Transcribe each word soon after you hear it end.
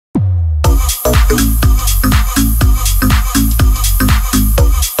Well,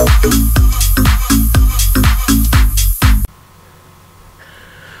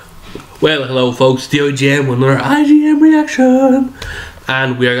 hello folks, the IGM with another IGM reaction,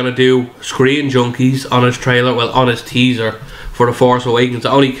 and we are going to do Screen Junkies on his trailer, well on his teaser for The Force Awakens. It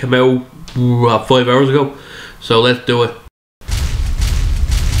only came out 5 hours ago, so let's do it.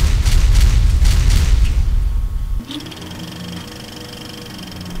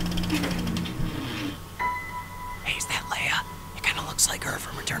 Hey, is that Leia? It kind of looks like her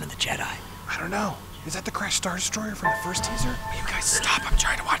from Return of the Jedi. I don't know. Is that the Crash Star Destroyer from the first teaser? Will you guys stop? I'm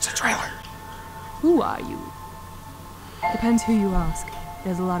trying to watch the trailer. Who are you? Depends who you ask.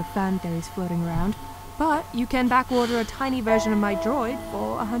 There's a lot of fan theories floating around, but you can backorder a tiny version of my droid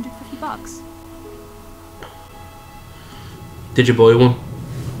for 150 bucks. Did you buy one?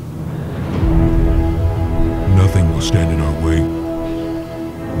 Nothing will stand in our way.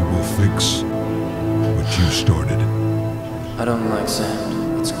 We will fix what you started. I don't like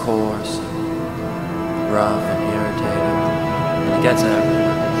sand. It's coarse, rough and irritating, and it gets everywhere.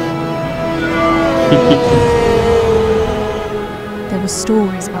 There were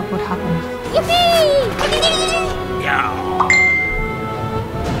stories about what happened.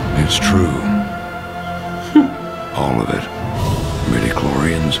 It's true. All of it.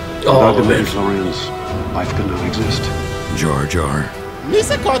 Midichlorians. All Without the of it. midichlorians, life could not exist. Jar Jar. Binks.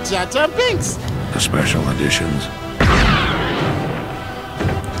 The special editions.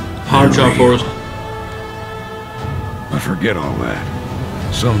 Hard job for us. I forget all that.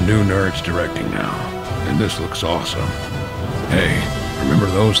 Some new nerd's directing now, and this looks awesome. Hey, remember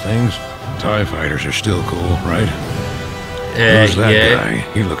those things? TIE fighters are still cool, right? Who's that guy?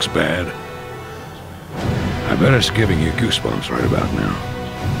 He looks bad. I bet it's giving you goosebumps right about now.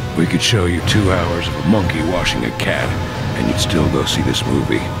 We could show you 2 hours of a monkey washing a cat, and you'd still go see this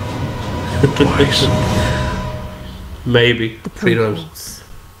movie. Twice. Maybe. The 3 times. prequels.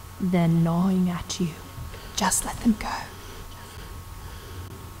 They're gnawing at you. Just let them go.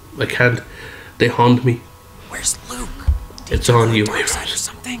 I can't. They haunt me. Where's Luke? It's on you. Dark side or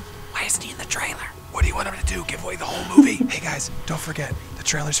something? Why isn't he in the trailer? What do you want him to do? Give away the whole movie? Hey guys, don't forget, the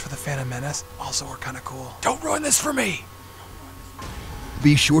trailers for The Phantom Menace also were kind of cool. Don't ruin this for me!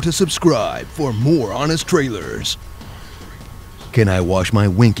 Be sure to subscribe for more honest trailers. Can I wash my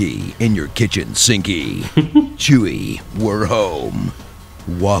winky in your kitchen sinky? Chewy, we're home.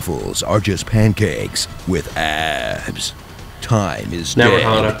 Waffles are just pancakes with abs. Time is Never dead,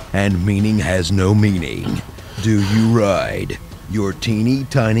 harder. and meaning has no meaning. Do you ride your teeny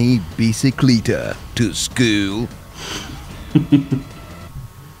tiny bicicleta to school?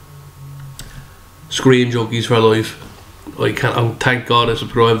 Screen Junkies for life. I can't. Thank God I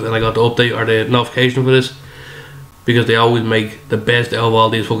subscribed and I got the update or the notification for this, because they always make the best out of all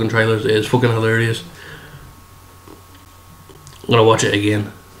these fucking trailers. It is fucking hilarious. I'm gonna watch it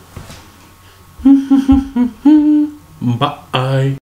again. Bye.